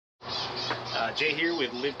Jay here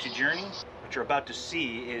with Live to Journey. What you're about to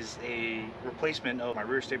see is a replacement of my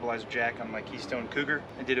rear stabilizer jack on my Keystone Cougar.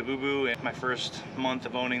 I did a boo-boo in my first month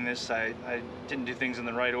of owning this. I didn't do things in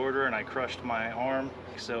the right order and I crushed my arm.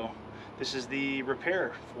 So this is the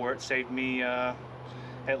repair for it. Saved me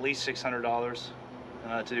at least $600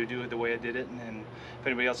 to do it the way I did it. And if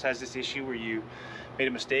anybody else has this issue where you made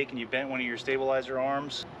a mistake and you bent one of your stabilizer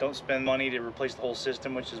arms, don't spend money to replace the whole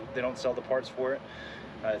system, which is they don't sell the parts for it.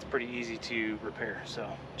 It's pretty easy to repair, so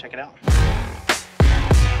check it out.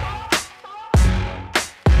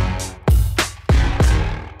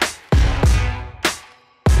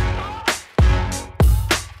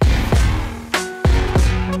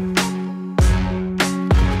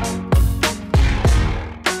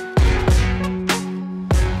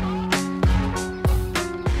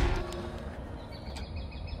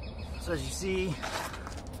 So as you see,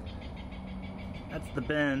 that's the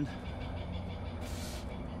bend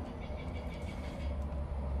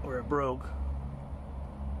where it broke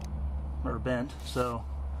or bent. So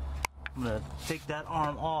I'm gonna take that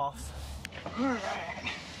arm off. All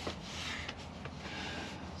right.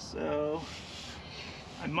 So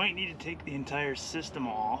I might need to take the entire system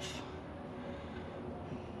off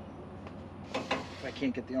if I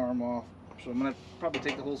can't get the arm off. So I'm gonna probably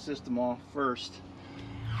take the whole system off first.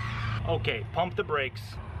 Okay, pump the brakes.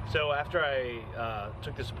 So after I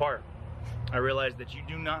took this apart, I realized that you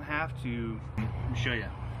do not have to, let me show you.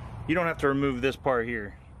 You don't have to remove this part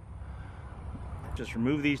here. Just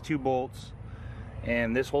remove these two bolts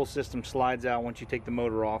and this whole system slides out once you take the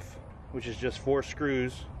motor off, which is just 4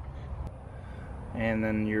 screws, and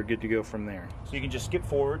then you're good to go from there. So you can just skip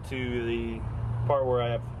forward to the part where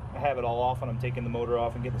I have it all off and I'm taking the motor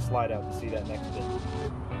off and getting the slide out to see that next bit.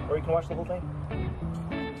 Or you can watch the whole thing.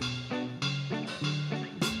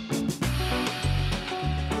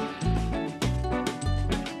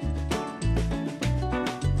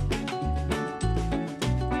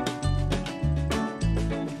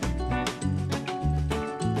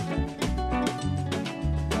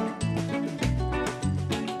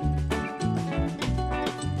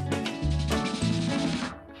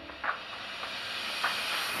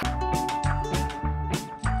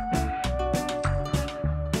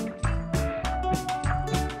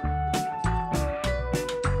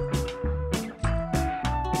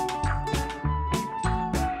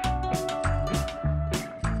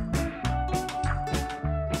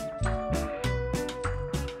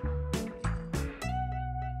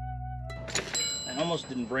 I almost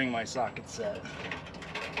didn't bring my socket set.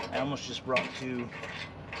 I almost just brought 2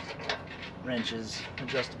 wrenches,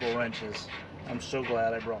 adjustable wrenches. I'm so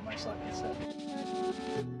glad I brought my socket set.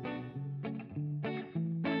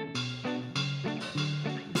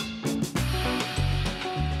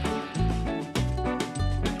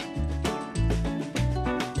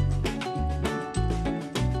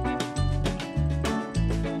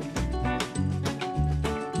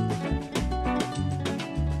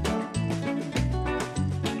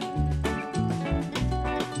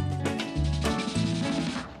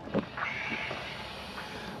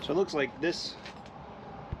 So it looks like these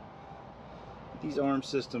arm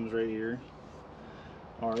systems right here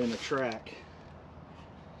are in a track,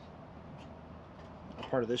 a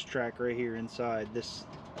part of this track right here inside this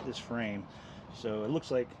frame. So it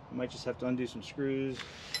looks like I might just have to undo some screws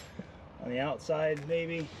on the outside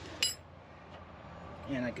maybe,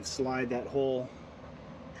 and I can slide that whole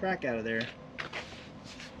track out of there.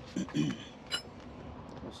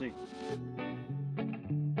 We'll see.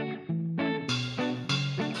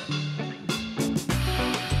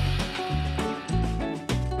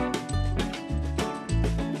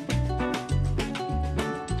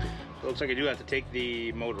 Looks like I do have to take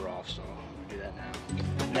the motor off, so I'll do that now.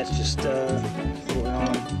 And that's just put it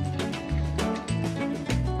on.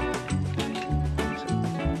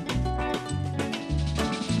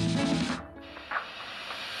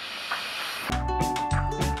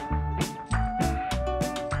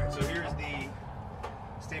 Alright, so here's the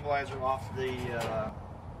stabilizer off the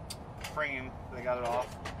frame. I got it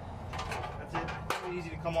off. That's it. Pretty easy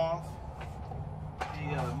to come off.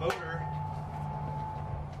 The motor.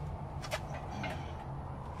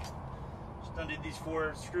 Undid these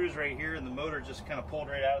 4 screws right here, and the motor just kind of pulled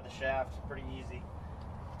right out of the shaft. Pretty easy.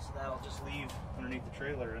 So that'll just leave underneath the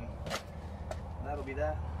trailer, and that'll be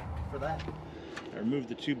that for that. I removed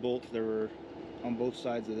the 2 bolts that were on both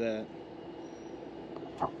sides of that.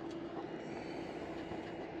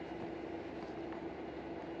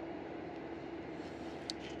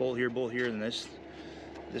 Bolt here, and this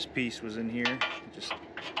piece was in here. Just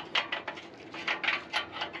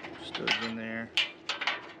goes in there.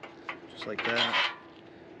 Just like that.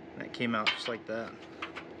 And it came out just like that.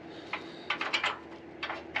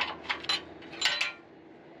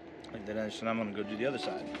 like that. So now I'm gonna go do the other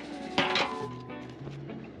side.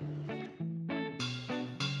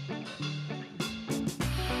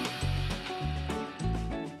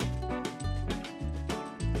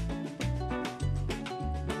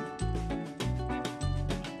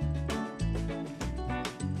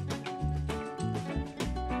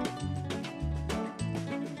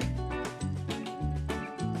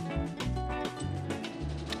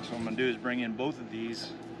 Do is bring in both of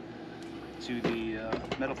these to the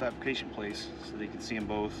metal fabrication place so they can see them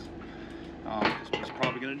both. Because what he's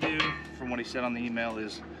probably going to do, from what he said on the email,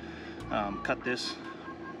 is cut this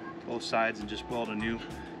both sides and just weld a new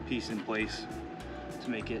piece in place to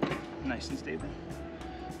make it nice and stable.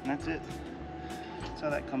 And that's it. That's how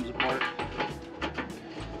that comes apart.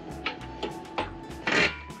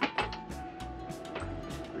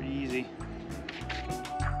 Pretty easy.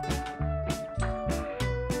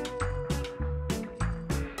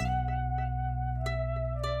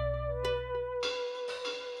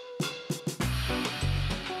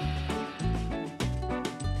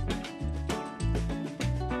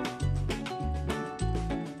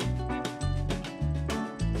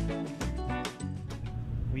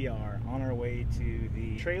 We are on our way to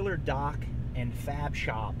the trailer dock and fab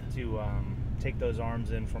shop to take those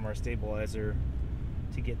arms in from our stabilizer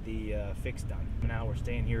to get the fix done. Now we're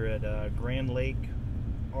staying here at Grand Lake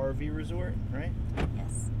RV Resort, right?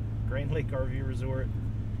 Yes. Grand Lake RV Resort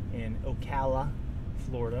in Ocala,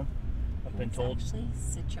 Florida. I've been told. It's actually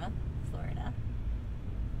Citra, Florida.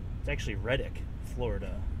 It's actually Reddick,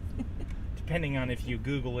 Florida. Depending on if you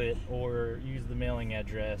Google it or use the mailing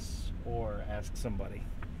address or ask somebody.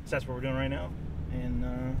 So that's what we're doing right now,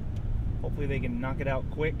 and hopefully they can knock it out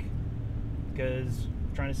quick because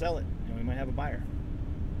we're trying to sell it and we might have a buyer.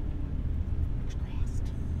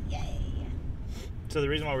 Yay! So the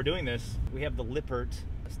reason why we're doing this, we have the Lippert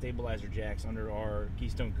stabilizer jacks under our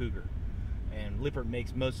Keystone Cougar, and Lippert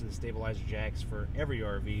makes most of the stabilizer jacks for every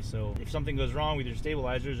RV. So if something goes wrong with your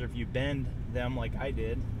stabilizers, or if you bend them like I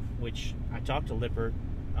did, which I talked to Lippert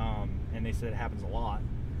and they said it happens a lot,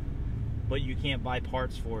 but you can't buy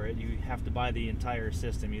parts for it. You have to buy the entire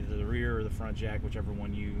system, either the rear or the front jack, whichever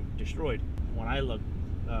one you destroyed. When I looked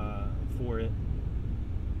for it,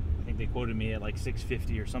 I think they quoted me at like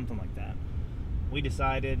 $650 or something like that. We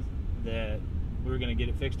decided that we were going to get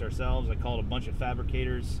it fixed ourselves. I called a bunch of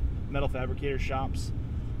fabricators, metal fabricator shops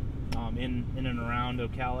in and around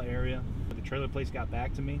Ocala area. The trailer place got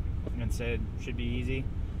back to me and said should be easy.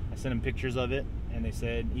 I sent them pictures of it and they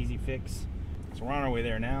said easy fix. So we're on our way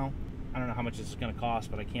there now. I don't know how much this is going to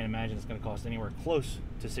cost, but I can't imagine it's going to cost anywhere close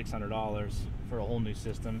to $600 for a whole new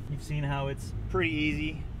system. You've seen how it's pretty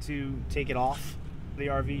easy to take it off the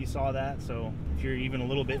RV. You saw that. So if you're even a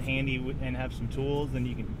little bit handy and have some tools, then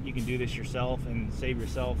you can do this yourself and save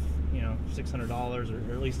yourself, you know, $600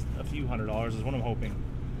 or at least a few $100s is what I'm hoping.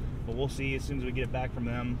 But we'll see as soon as we get it back from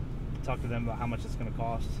them. Talk to them about how much it's going to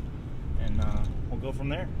cost, and we'll go from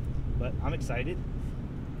there. But I'm excited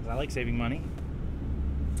because I like saving money.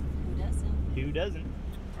 Who doesn't? Who doesn't?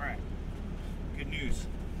 All right. Good news.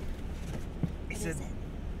 He said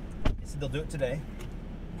they'll do it today.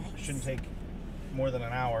 Nice. It shouldn't take more than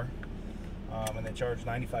an hour, and they charge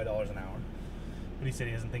 $95 an hour. But he said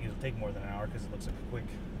he doesn't think it'll take more than an hour because it looks like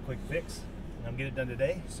a quick fix. And I'll get it done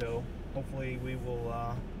today. So hopefully we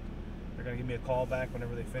will. They're gonna give me a call back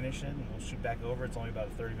whenever they finish it, and we'll shoot back over. It's only about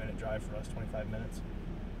a 30-minute drive for us, 25 minutes.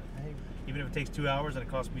 Hey, even if it takes 2 hours and it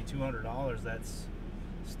costs me $200, that's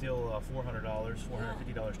still $400,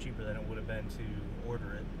 $450 cheaper than it would have been to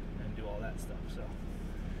order it and do all that stuff. So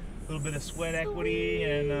a little bit of sweat equity,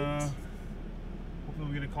 and hopefully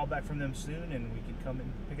we get a call back from them soon and we can come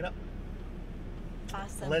and pick it up.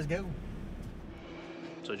 Awesome. Let's go.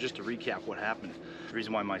 So just to recap what happened, the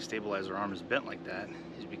reason why my stabilizer arm is bent like that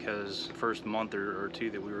is because the first month or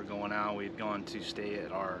two that we were going out, we had gone to stay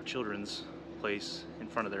at our children's place in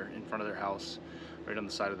front of their house, right on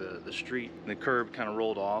the side of the street. And the curb kind of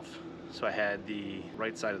rolled off, so I had the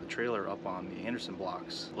right side of the trailer up on the Anderson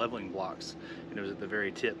blocks, leveling blocks, and it was at the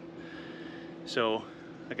very tip. So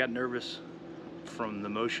I got nervous from the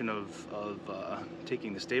motion of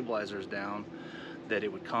taking the stabilizers down that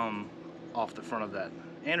it would come off the front of that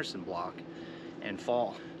Anderson block and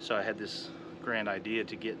fall. So I had this grand idea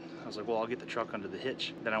I was like, well, I'll get the truck under the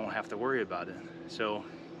hitch, then I won't have to worry about it. So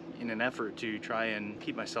in an effort to try and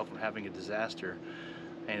keep myself from having a disaster,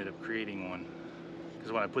 I ended up creating one.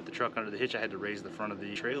 Because when I put the truck under the hitch, I had to raise the front of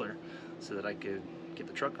the trailer so that I could get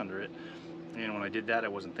the truck under it. And when I did that, I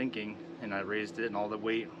wasn't thinking, and I raised it, and all the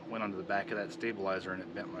weight went onto the back of that stabilizer, and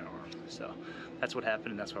it bent my arm. So that's what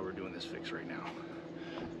happened, and that's why we're doing this fix right now.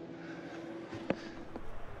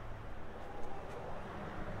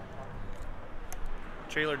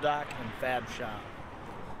 Trailer Dock and Fab Shop.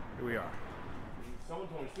 Here we are. Someone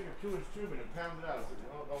told me stick a 2-inch tube in and pound it out. I said,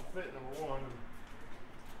 no, it don't fit, number one.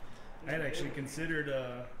 I had actually considered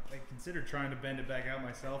trying to bend it back out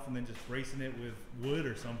myself and then just bracing it with wood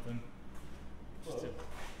or something. Just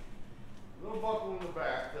little buckle in the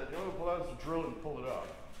back that the only pull out is to drill it and pull it up.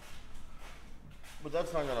 But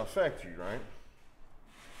that's not going to affect you, right?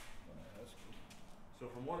 So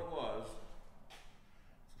from what it was,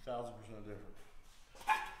 it's 1,000% different.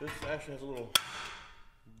 This actually has a little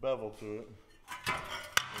bevel to it. It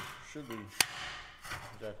should be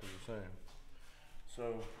exactly the same.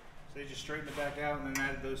 So you just straightened it back out and then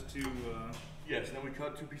added those two. Yes, and then we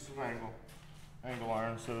cut 2 pieces of angle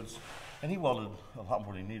iron. So it's, and he welded a lot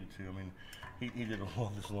more than he needed to. I mean, he did a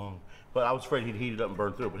weld this long, but I was afraid he'd heat it up and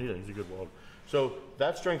burn through it. But he's a good welder. So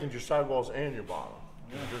that strengthens your sidewalls and your bottom.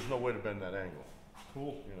 Yeah. There's no way to bend that angle.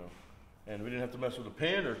 Cool. You know, and we didn't have to mess with the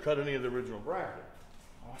pin or cut any of the original bracket.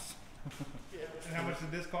 Awesome. Yeah. And how much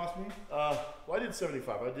did this cost me? Well, I did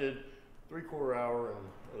 75. I did 3/4 hour and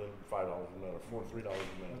 $5 a minute, $3 a minute.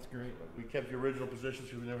 That's great. We kept the original positions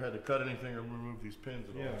because we never had to cut anything or remove these pins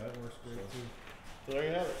at all. Yeah, that works great too. So there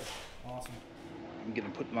you have it. Awesome. I'm gonna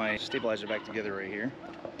put my stabilizer back together right here.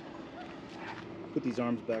 Put these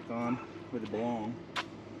arms back on where they belong.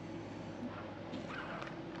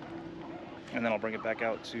 And then I'll bring it back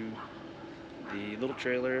out to the little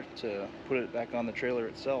trailer to put it back on the trailer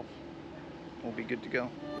itself. We'll be good to go.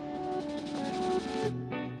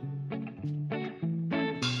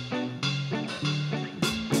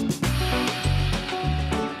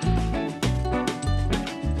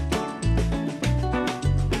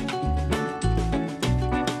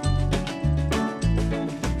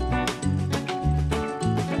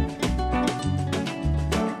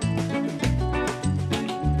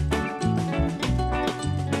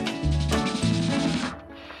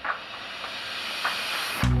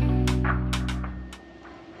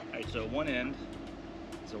 So one end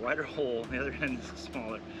is a wider hole, the other end is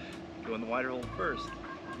smaller. Go in the wider hole first,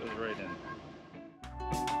 it goes right in.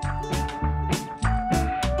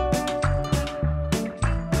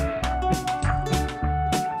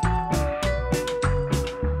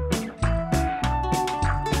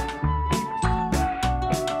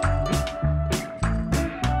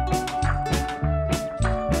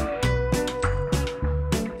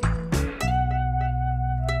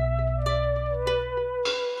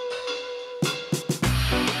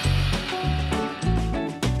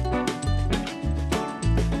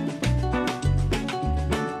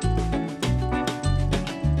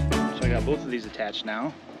 Both of these attached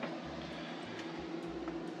now.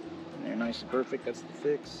 And they're nice and perfect. That's the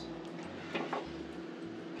fix.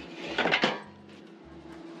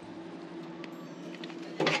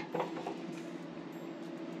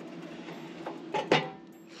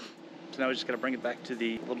 So now we just got to bring it back to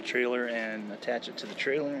the little trailer and attach it to the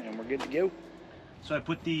trailer, and we're good to go. So I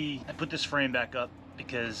put this frame back up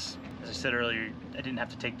because, as I said earlier, I didn't have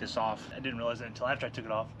to take this off. I didn't realize it until after I took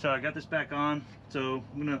it off. So I got this back on. So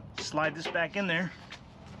I'm gonna slide this back in there,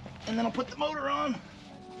 and then I'll put the motor on.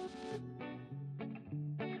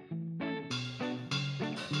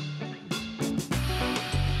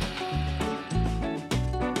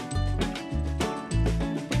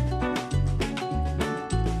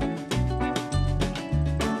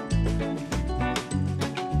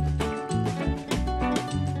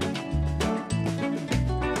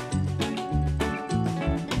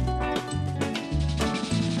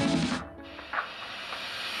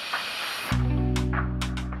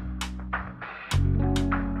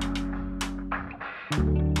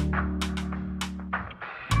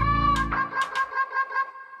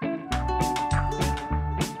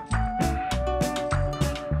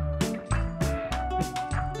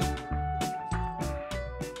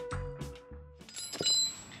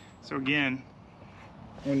 So again,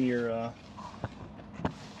 when you're if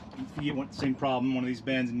you get the same problem, one of these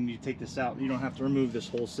bends, and you take this out, you don't have to remove this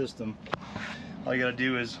whole system. All you gotta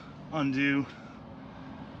do is undo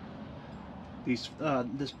these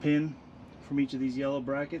this pin from each of these yellow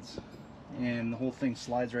brackets, and the whole thing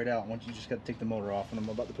slides right out. Once you just gotta take the motor off, and I'm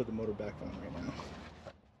about to put the motor back on right now.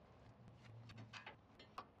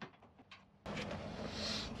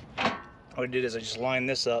 What I did is I just lined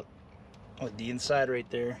this up with the inside right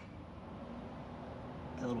there.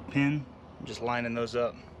 That little pin, I'm just lining those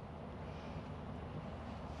up.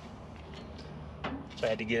 So I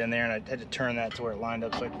had to get in there and I had to turn that to where it lined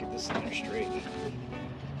up so I could get this in there straight.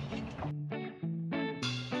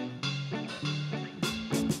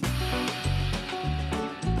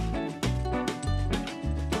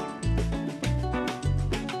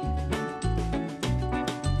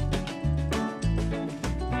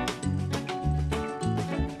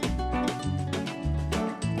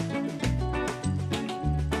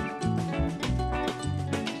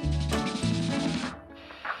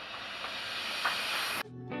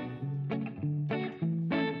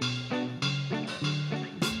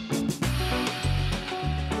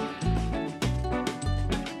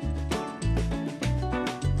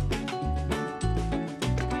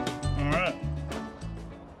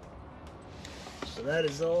 so that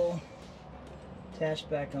is all attached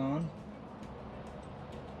back on.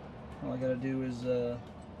 All I gotta do is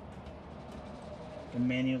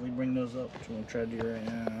manually bring those up, which I'm gonna try to do right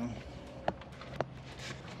now.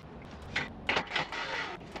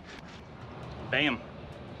 Bam!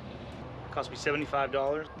 Cost me $75,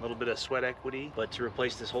 a little bit of sweat equity, but to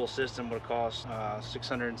replace this whole system would have cost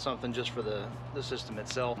 600 and something just for the system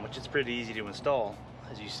itself, which is pretty easy to install.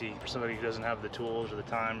 As you see, for somebody who doesn't have the tools or the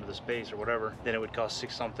time or the space or whatever, then it would cost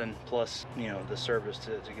 6 something plus, you know, the service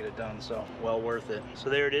to get it done. So well worth it. So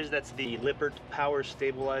there it is. That's the Lippert Power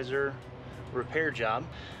Stabilizer repair job.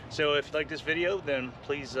 So if you like this video, then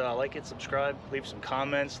please like it, subscribe, leave some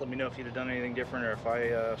comments. Let me know if you'd have done anything different or if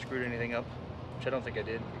I screwed anything up, which I don't think I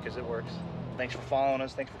did because it works. Thanks for following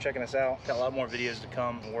us. Thanks for checking us out. Got a lot more videos to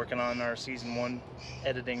come. I'm working on our season 1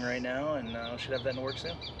 editing right now, and should have that in the works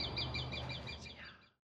soon.